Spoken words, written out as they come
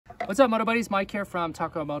What's up, Moto Buddies? Mike here from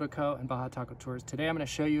Taco Moto Co and Baja Taco Tours. Today I'm going to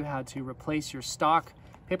show you how to replace your stock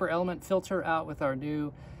paper element filter out with our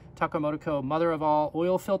new Taco Moto Co mother of all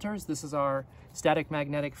oil filters. This is our static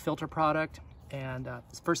magnetic filter product, and the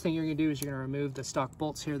first thing you're going to do is you're going to remove the stock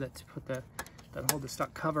bolts here that hold the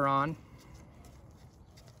stock cover on.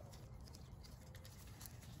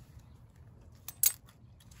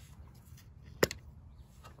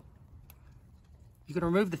 You can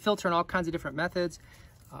remove the filter in all kinds of different methods.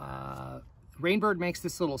 Rainbird makes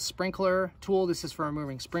this little sprinkler tool. This is for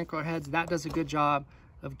removing sprinkler heads. That does a good job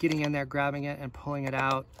of getting in there, grabbing it, and pulling it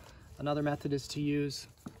out. Another method is to use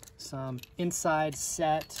some inside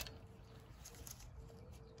set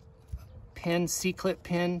pin, C-clip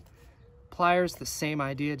pin pliers. The same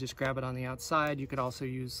idea, just grab it on the outside. You could also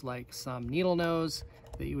use like some needle nose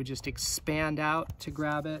that you would just expand out to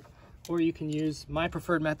grab it. Or you can use my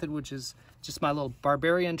preferred method, which is just my little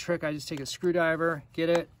barbarian trick. I just take a screwdriver, get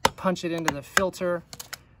it, punch it into the filter,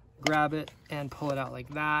 grab it, and pull it out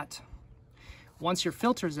like that. Once your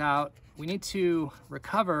filter's out, we need to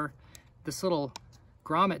recover this little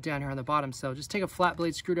grommet down here on the bottom. So just take a flat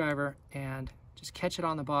blade screwdriver and just catch it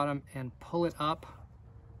on the bottom and pull it up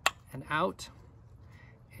and out.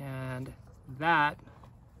 And that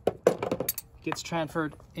gets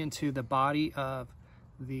transferred into the body of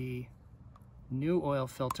the new oil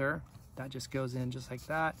filter. That just goes in just like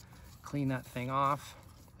that. Clean that thing off.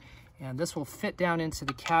 And this will fit down into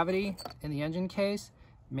the cavity in the engine case.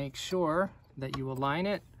 Make sure that you align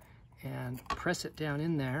it and press it down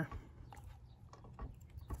in there.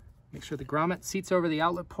 Make sure the grommet seats over the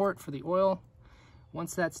outlet port for the oil.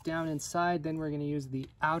 Once that's down inside, then we're going to use the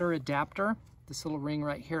outer adapter. This little ring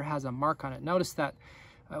right here has a mark on it. Notice that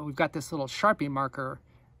we've got this little Sharpie marker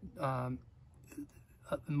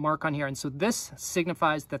mark on here, and so this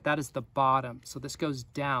signifies that that is the bottom. So this goes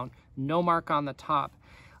down, no mark on the top.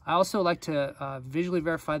 I also like to visually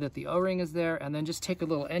verify that the O-ring is there, and then just take a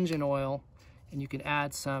little engine oil, and you can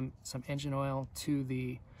add some engine oil to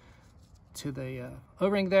the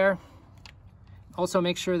O-ring there. Also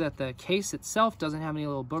make sure that the case itself doesn't have any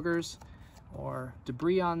little boogers or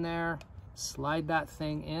debris on there. Slide that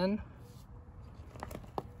thing in.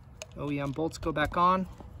 OEM bolts go back on.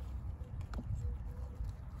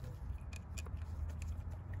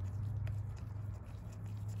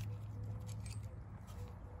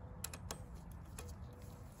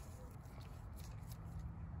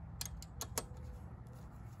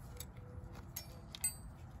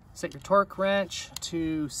 Set your torque wrench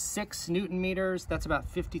to 6 Newton meters. That's about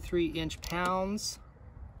 53 inch-pounds.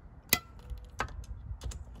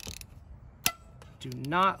 Do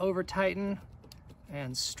not over tighten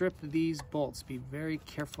and strip these bolts. Be very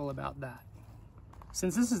careful about that.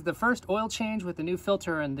 Since this is the first oil change with the new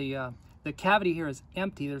filter and the cavity here is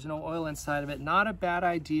empty, there's no oil inside of it, not a bad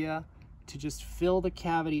idea to just fill the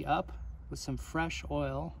cavity up with some fresh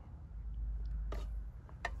oil.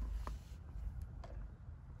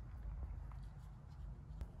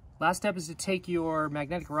 Last step is to take your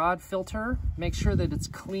magnetic rod filter, make sure that it's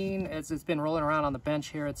clean. As it's been rolling around on the bench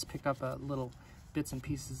here, it's picked up little bits and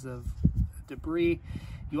pieces of debris.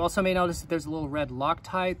 You also may notice that there's a little red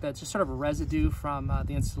Loctite that's just sort of a residue from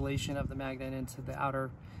the installation of the magnet into the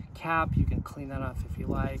outer cap. You can clean that off if you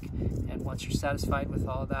like. And once you're satisfied with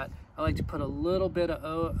all of that, I like to put a little bit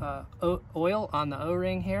of oil on the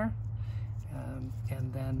O-ring here.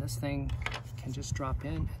 And then this thing can just drop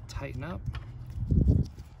in and tighten up.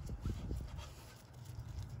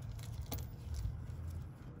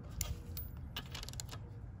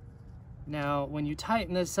 Now, when you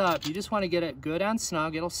tighten this up, you just want to get it good and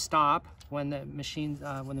snug. It'll stop when the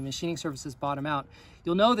machining surfaces bottom out.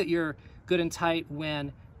 You'll know that you're good and tight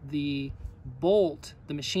when the bolt,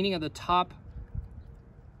 the machining of the top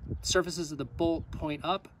surfaces of the bolt point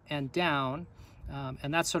up and down,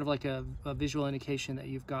 and that's sort of like a visual indication that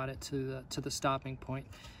you've got it to the stopping point.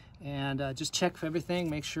 And just check for everything,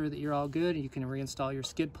 make sure that you're all good, and you can reinstall your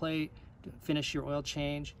skid plate, finish your oil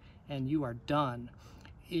change, and you are done.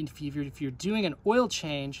 If you're doing an oil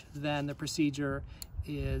change, then the procedure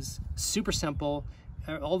is super simple.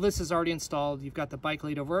 All this is already installed. You've got the bike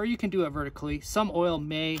laid over, or you can do it vertically. Some oil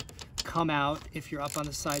may come out if you're up on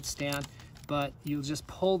the side stand, but you'll just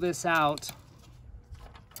pull this out,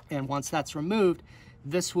 and once that's removed,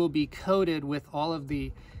 this will be coated with all of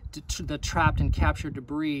the trapped and captured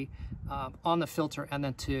debris on the filter. And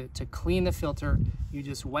then to clean the filter, you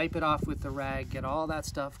just wipe it off with the rag, get all that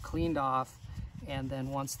stuff cleaned off, and then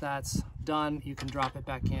once that's done, you can drop it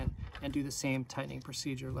back in and do the same tightening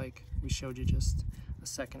procedure like we showed you just a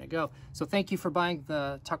second ago. So thank you for buying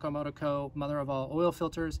the Taco Moto Co mother of all oil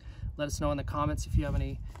filters. Let us know in the comments if you have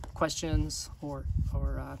any questions or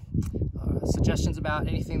suggestions about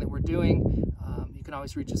anything that we're doing. You can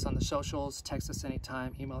always reach us on the socials, text us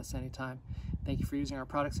anytime, email us anytime. Thank you for using our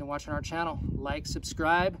products and watching our channel. Like,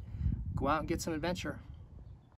 subscribe, go out and get some adventure.